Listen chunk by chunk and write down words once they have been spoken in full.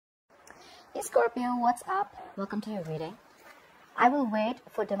Hey Scorpio, what's up? Welcome to your reading. I will wait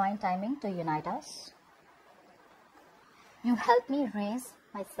for divine timing to unite us. You help me raise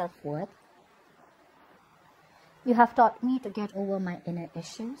my self-worth. You have taught me to get over my inner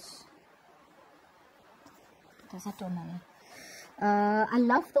issues. There's a too many. I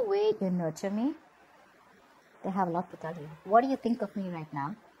love the way you nurture me. They have a lot to tell you. What do you think of me right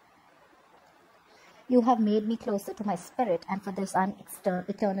now? You have made me closer to my spirit, and for this I'm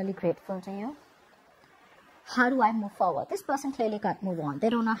eternally grateful to you. How do I move forward? This person clearly can't move on. They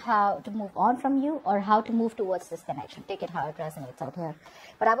don't know how to move on from you or how to move towards this connection. Take it how it resonates out here.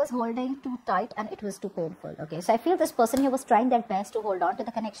 But I was holding too tight and it was too painful. Okay, so I feel this person here was trying their best to hold on to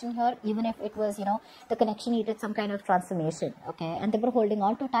the connection here, even if it was, the connection needed some kind of transformation. Okay, and they were holding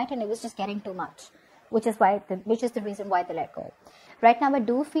on too tight and it was just getting too much, which is the reason why they let go. Right now, I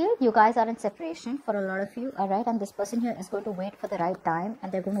do feel you guys are in separation for a lot of you. All right, and this person here is going to wait for the right time,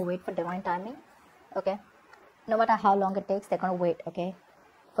 and they're going to wait for divine timing. Okay. No matter how long it takes, they're going to wait, okay,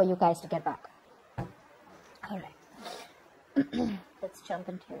 for you guys to get back. All right. Let's jump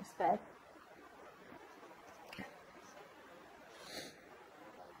into your spread. Okay.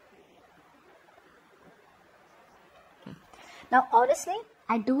 Now, honestly,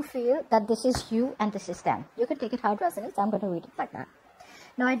 I do feel that this is you and this is them. You can take it how it resonates. I'm going to read it like that.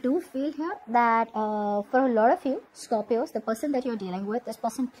 Now, I do feel here that for a lot of you, Scorpios, the person that you're dealing with, this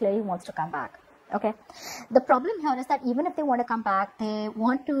person clearly wants to come back. Okay, the problem here is that even if they want to come back, they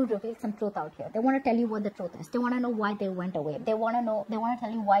want to reveal some truth out here. They want to tell you what the truth is. They want to know why they went away. They want to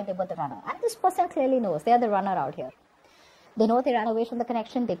tell you why they were the runner. And this person clearly knows they are the runner out here. They know they ran away from the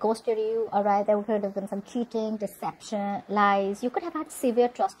connection. They ghosted you. All right, there could have been some cheating, deception, lies. You could have had severe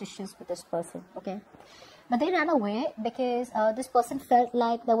trust issues with this person. Okay, but they ran away because this person felt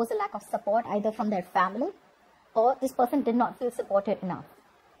like there was a lack of support either from their family or this person did not feel supported enough.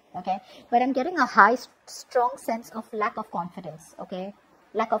 Okay, but I'm getting a high, strong sense of lack of confidence. Okay,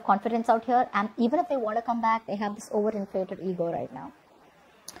 lack of confidence out here, and even if they want to come back, they have this overinflated ego right now.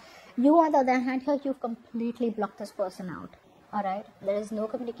 You, on the other hand, here you've completely blocked this person out. All right, there is no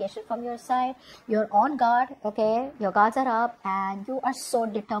communication from your side. You're on guard. Okay, your guards are up, and you are so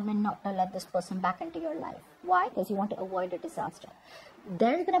determined not to let this person back into your life. Why? Because you want to avoid a disaster.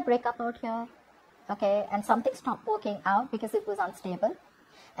 There's been a breakup out here. Okay, and something stopped working out because it was unstable.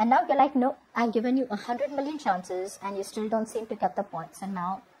 And now you're like, no, I've given you 100 million chances and you still don't seem to get the points. And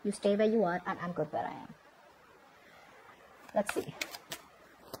now you stay where you are and I'm good where I am. Let's see.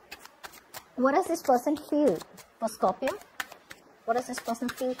 What does this person feel for Scorpio? What does this person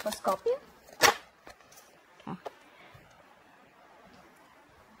feel for Scorpio? Okay.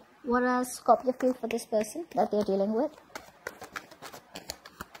 What does Scorpio feel for this person that they're dealing with?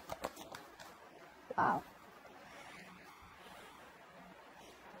 Wow.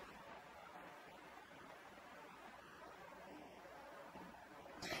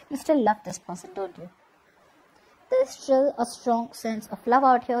 You still love this person, don't you? There's still a strong sense of love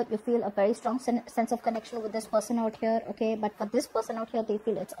out here. You feel a very strong sense of connection with this person out here, okay? But for this person out here, they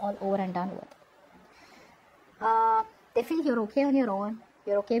feel it's all over and done with. They feel you're okay on your own.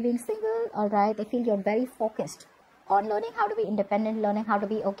 You're okay being single, all right? They feel you're very focused on learning how to be independent, learning how to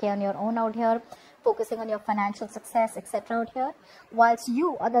be okay on your own out here, focusing on your financial success, etc. out here. Whilst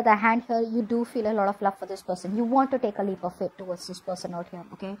you, on the other hand here, you do feel a lot of love for this person. You want to take a leap of faith towards this person out here,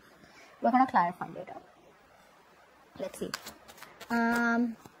 okay? We're going to clarify later. Let's see.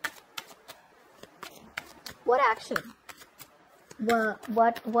 What action?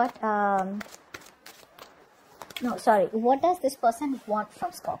 What does this person want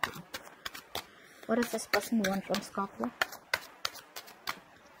from Scorpio? What does this person want from Scorpio?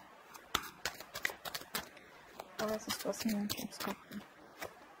 What does this person want from Scorpio?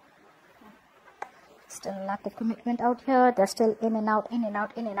 Still a lack of commitment out here. They're still in and out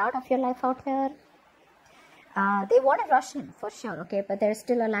of your life out here. They want to rush in for sure, okay? But there's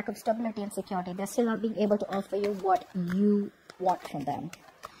still a lack of stability and security. They're still not being able to offer you what you want from them.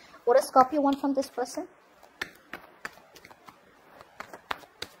 What does Scorpio want from this person?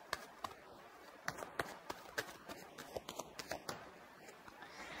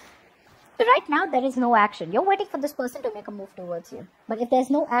 Right now, there is no action. You're waiting for this person to make a move towards you. But if there's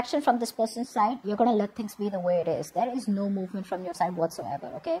no action from this person's side, you're going to let things be the way it is. There is no movement from your side whatsoever,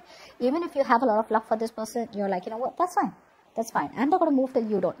 okay? Even if you have a lot of love for this person, you're like, you know what, that's fine. That's fine. I'm not going to move till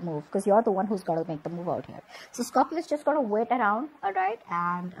you don't move because you're the one who's got to make the move out here. So Scorpio is just going to wait around, all right?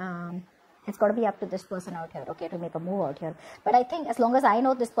 And it's got to be up to this person out here, okay, to make a move out here. But I think as long as I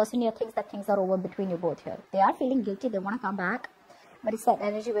know this person here thinks that things are over between you both here. They are feeling guilty. They want to come back. But it's that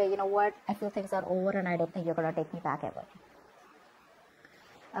energy where, you know what, I feel things are over and I don't think you're going to take me back ever.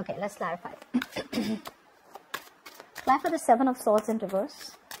 Okay, let's clarify. Clarify the Seven of Swords in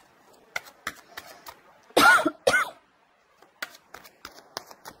reverse.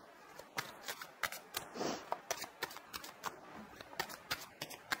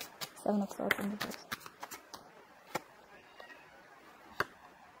 Seven of Swords in reverse.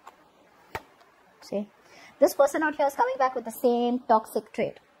 See, this person out here is coming back with the same toxic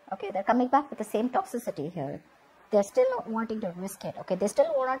trait. Okay, they're coming back with the same toxicity here. They're still not wanting to risk it. Okay, they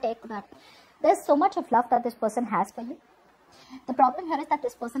still want to take that. There's so much of love that this person has for you. The problem here is that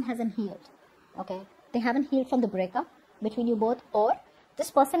this person hasn't healed. Okay, they haven't healed from the breakup between you both, or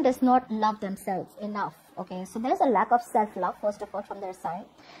this person does not love themselves enough. Okay, so there's a lack of self-love, first of all, from their side,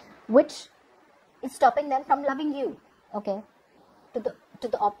 which is stopping them from loving you. Okay, to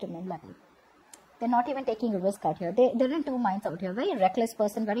the optimum level. They're not even taking a risk out here. They're in two minds out here. Very reckless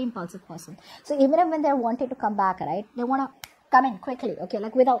person, very impulsive person. So even when they're wanting to come back, right, they want to come in quickly, okay,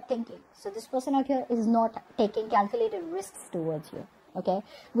 like without thinking. So this person out here is not taking calculated risks towards you, okay,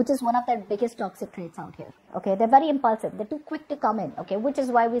 which is one of their biggest toxic traits out here. Okay, they're very impulsive. They're too quick to come in, okay, which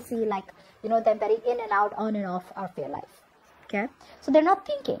is why we see, like, you know, they're very in and out, on and off of your life. Okay, so they're not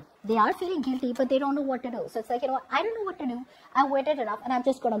thinking. They are feeling guilty, but they don't know what to do. So it's like, you know what, I don't know what to do. I waited enough and I'm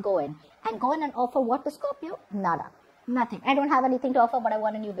just going to go in. And go in and offer what to Scorpio? Nada. Nothing. I don't have anything to offer, but I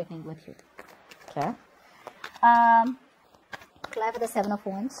want a new beginning with you. Okay. Clarify the Seven of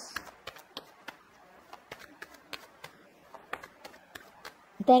Wands.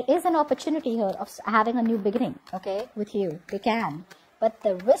 There is an opportunity here of having a new beginning, okay, with you. They can. But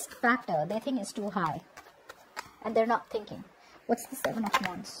the risk factor, they think, is too high. And they're not thinking. What's the Seven of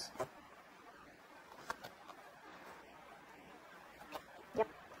Wands? Yep.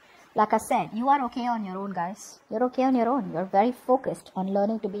 Like I said, you are okay on your own, guys. You're okay on your own. You're very focused on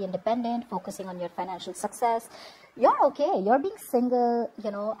learning to be independent, focusing on your financial success. You're okay. You're being single,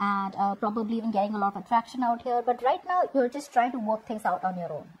 you know, and probably even getting a lot of attraction out here. But right now, you're just trying to work things out on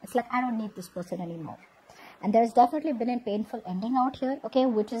your own. It's like, I don't need this person anymore. And there's definitely been a painful ending out here, okay,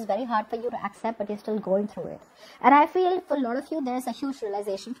 which is very hard for you to accept, but you're still going through it. And I feel for a lot of you, there's a huge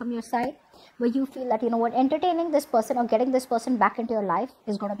realization from your side where you feel that, you know what, entertaining this person or getting this person back into your life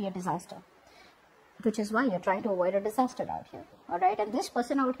is going to be a disaster. Which is why you're trying to avoid a disaster out here, all right? And this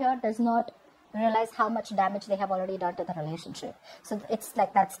person out here does not realize how much damage they have already done to the relationship. So it's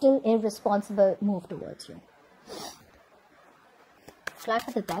like that's still a irresponsible move towards you.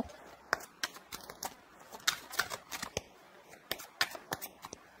 Clarify for the Death.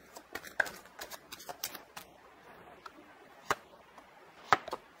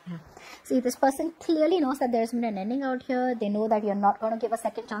 See, this person clearly knows that there's been an ending out here. They know that you're not going to give a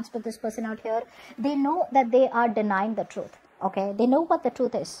second chance to this person out here. They know that they are denying the truth, okay? They know what the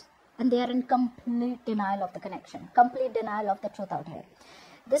truth is. And they are in complete denial of the connection. Complete denial of the truth out here.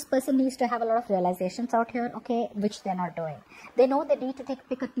 This person needs to have a lot of realizations out here, okay, which they're not doing. They know they need to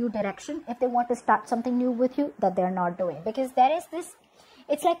pick a new direction if they want to start something new with you that they're not doing. Because there is this...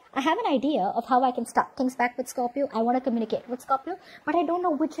 It's like, I have an idea of how I can start things back with Scorpio. I want to communicate with Scorpio, but I don't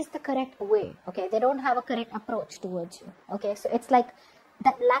know which is the correct way, okay? They don't have a correct approach towards you, okay? So it's like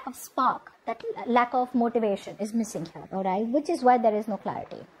that lack of spark, that lack of motivation is missing here, all right? Which is why there is no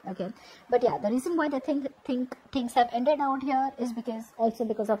clarity, okay? But yeah, the reason why they think things have ended out here is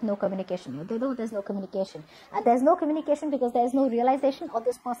because of no communication. They know there's no communication. And there's no communication because there's no realization, or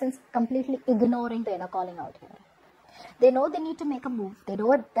this person's completely ignoring the inner calling out here. They know they need to make a move. They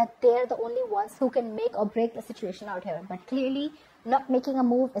know that they're the only ones who can make or break the situation out here. But clearly, not making a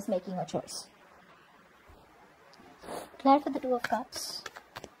move is making a choice. Clarify the Two of Cups.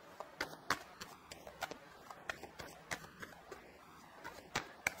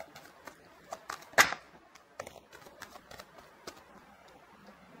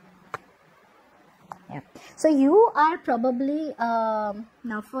 Yeah. So you are probably,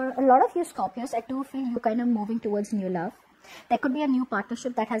 now for a lot of you Scorpios, I do feel you kind of moving towards new love. There could be a new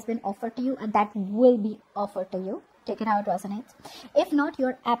partnership that has been offered to you and that will be offered to you. Take it how it resonates. If not,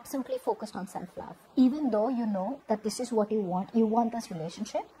 you're absolutely focused on self-love. Even though you know that this is what you want this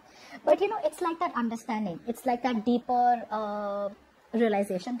relationship. But you know, it's like that understanding. It's like that deeper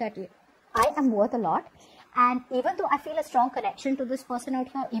realization that I am worth a lot. And even though I feel a strong connection to this person out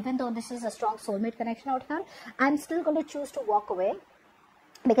here, even though this is a strong soulmate connection out here, I'm still going to choose to walk away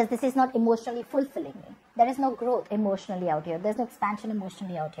because this is not emotionally fulfilling me. There is no growth emotionally out here. There's no expansion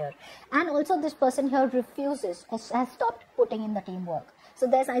emotionally out here. And also this person here refuses or has stopped putting in the teamwork. So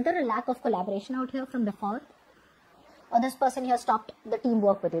there's either a lack of collaboration out here from before, or this person here stopped the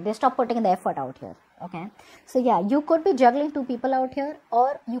teamwork with you. They stopped putting in the effort out here. Okay, so yeah, you could be juggling two people out here,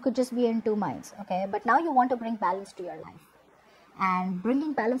 or you could just be in two minds. Okay, but now you want to bring balance to your life. And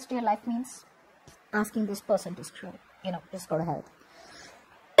bringing balance to your life means asking this person to screw, just go to hell.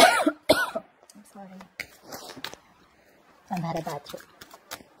 I'm sorry. I've had a bad throat.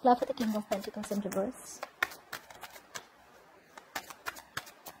 Love for the King of Pentacles in reverse.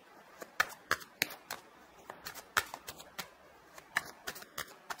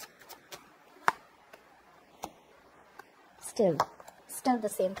 Still the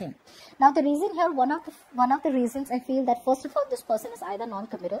same thing. Now the reason here, one of the reasons I feel that, first of all, this person is either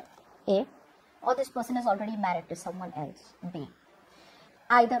non-committal, A, or this person is already married to someone else, B.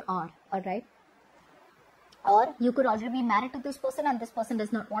 Either or, alright? Or you could already be married to this person and this person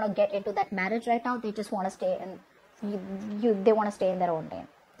does not want to get into that marriage right now. They just want to stay in, they want to stay in their own lane.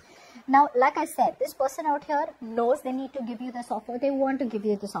 Now, like I said, this person out here knows they need to give you this offer. They want to give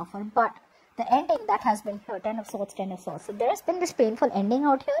you this offer, but the ending that has been here, 10 of Swords, 10 of Swords. So there has been this painful ending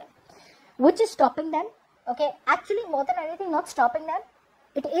out here, which is stopping them. Okay, actually more than anything, not stopping them.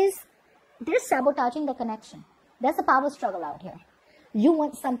 They're sabotaging the connection. There's a power struggle out here. You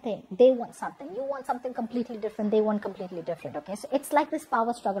want something, they want something. You want something completely different, they want completely different. Okay, so it's like this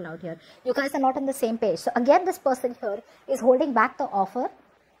power struggle out here. You guys are not on the same page. So again, this person here is holding back the offer.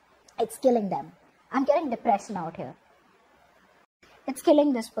 It's killing them. I'm getting depression out here. It's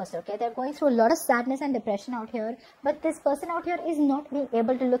killing this person, okay? They're going through a lot of sadness and depression out here, but this person out here is not being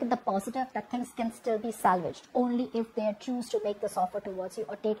able to look at the positive, that things can still be salvaged only if they choose to make this offer towards you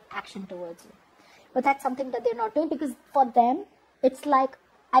or take action towards you. But that's something that they're not doing, because for them, it's like,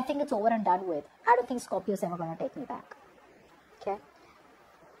 I think it's over and done with. I don't think Scorpio is ever going to take me back, okay?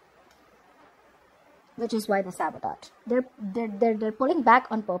 Which is why they sabotage. They're pulling back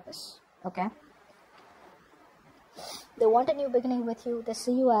on purpose, okay? They want a new beginning with you. They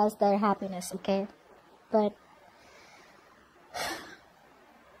see you as their happiness, okay? But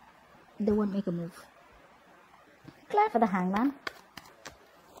they won't make a move. Clear for the Hangman.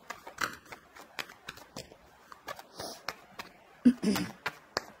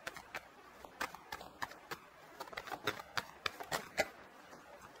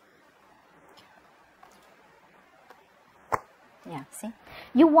 Yeah, see?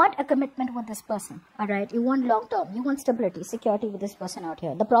 You want a commitment with this person, alright? You want long term. You want stability, security with this person out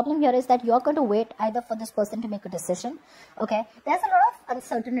here. The problem here is that you're going to wait either for this person to make a decision, okay? There's a lot of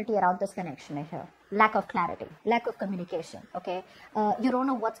uncertainty around this connection here. Lack of clarity, lack of communication, okay? You don't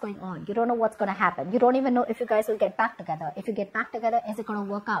know what's going on. You don't know what's going to happen. You don't even know if you guys will get back together. If you get back together, is it going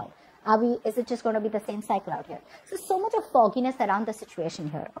to work out? Is it just going to be the same cycle out here? So much of fogginess around the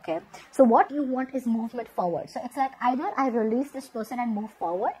situation here, okay? So what you want is movement forward. So it's like either I release this person and move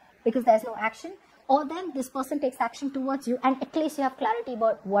forward because there's no action, or then this person takes action towards you and at least you have clarity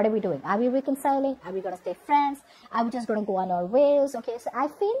about what are we doing? Are we reconciling? Are we going to stay friends? Are we just going to go on our ways? Okay, so I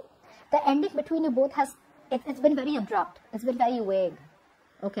feel the ending between you both it's been very abrupt. It's been very vague,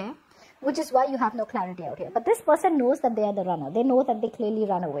 okay? Which is why you have no clarity out here. But this person knows that they are the runner. They know that they clearly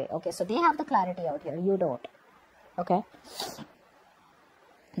run away. Okay, so they have the clarity out here. You don't. Okay?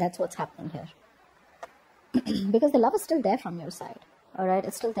 That's what's happening here. Because the love is still there from your side. Alright?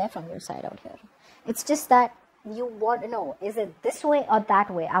 It's still there from your side out here. It's just that you want to know, is it this way or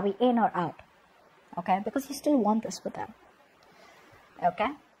that way? Are we in or out? Okay? Because you still want this with them. Okay?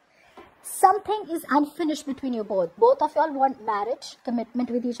 Something is unfinished between you both. Both of y'all want marriage, commitment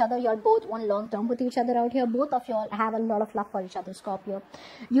with each other. Y'all both want long term with each other out here. Both of y'all have a lot of love for each other, Scorpio.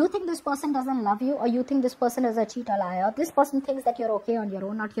 You think this person doesn't love you, or you think this person is a cheater, liar. This person thinks that you're okay on your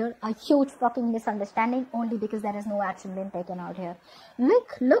own out here. A huge fucking misunderstanding only because there is no action being taken out here.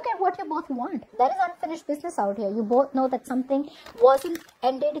 Look at what you both want. There is unfinished business out here. You both know that something wasn't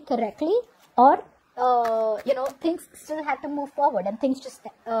ended correctly, or things still had to move forward and things just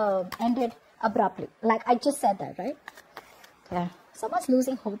ended abruptly. Like I just said that, right? Yeah. Someone's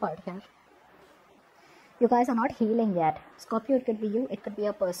losing hope out here. You guys are not healing yet. Scorpio, it could be you, it could be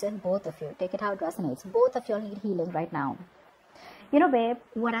a person, both of you. Take it how it resonates. Both of you all need healing right now. You know, babe,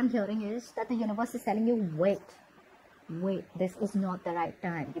 what I'm hearing is that the universe is telling you, wait, this is not the right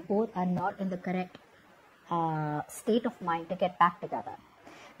time. You both are not in the correct state of mind to get back together.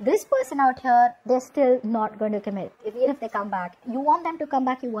 This person out here, they're still not going to commit. Even if they come back, you want them to come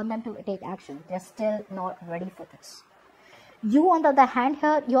back, you want them to take action. They're still not ready for this. You, on the other hand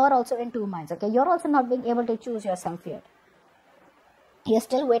here, you're also in two minds, okay? You're also not being able to choose yourself yet. You're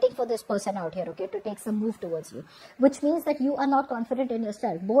still waiting for this person out here, okay, to take some move towards you. Which means that you are not confident in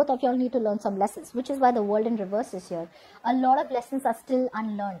yourself. Both of y'all need to learn some lessons, which is why the world in reverse is here. A lot of lessons are still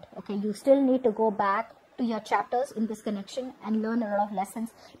unlearned, okay? You still need to go back to your chapters in this connection and learn a lot of lessons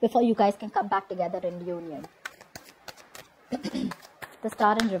before you guys can come back together in union. The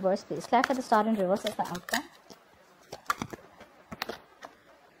star in reverse, please. Clarify the star in reverse as the outcome.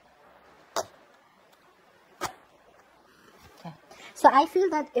 So I feel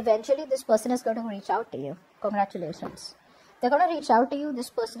that eventually this person is going to reach out to you. Congratulations. They're going to reach out to you,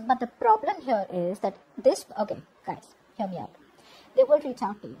 this person. But the problem here is that this, okay, guys, hear me out. They will reach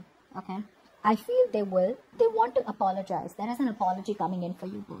out to you, okay? I feel they will. They want to apologize. There is an apology coming in for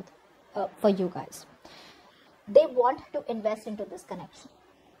you both, for you guys. They want to invest into this connection.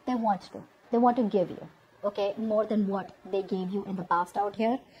 They want to. They want to give you, okay, more than what they gave you in the past out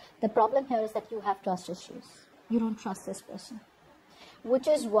here. The problem here is that you have trust issues. You don't trust this person, which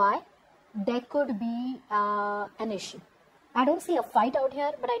is why there could be an issue. I don't see a fight out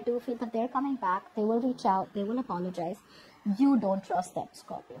here, but I do feel that they're coming back. They will reach out. They will apologize. You don't trust them,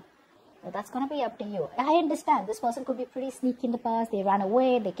 Scorpio. So that's going to be up to you. I understand this person could be pretty sneaky in the past. They ran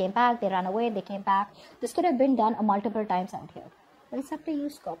away, they came back, they ran away, they came back. This could have been done multiple times out here. But it's up to you,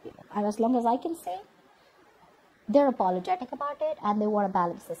 Scorpio. And as long as I can say, they're apologetic about it and they want to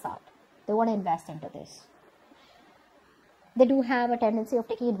balance this out. They want to invest into this. They do have a tendency of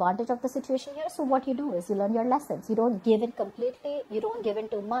taking advantage of the situation here. So what you do is you learn your lessons. You don't give in completely. You don't give in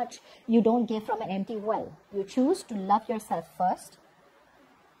too much. You don't give from an empty well. You choose to love yourself first.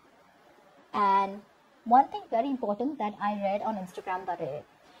 And one thing very important that I read on Instagram that is,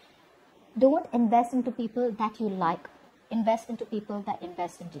 don't invest into people that you like. Invest into people that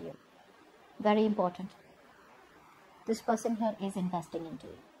invest into you. Very important. This person here is investing into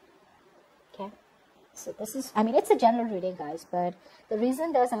you. Okay. So this is, I mean, it's a general reading, guys, but the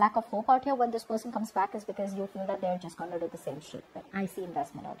reason there's a lack of hope out here when this person comes back is because you feel that they're just going to do the same shit. But I see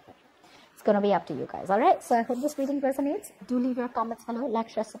investment out here. It's going to be up to you guys. All right. So I hope this reading resonates. Do leave your comments below, like,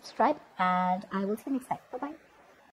 share, subscribe, and I will see you next time. Bye-bye.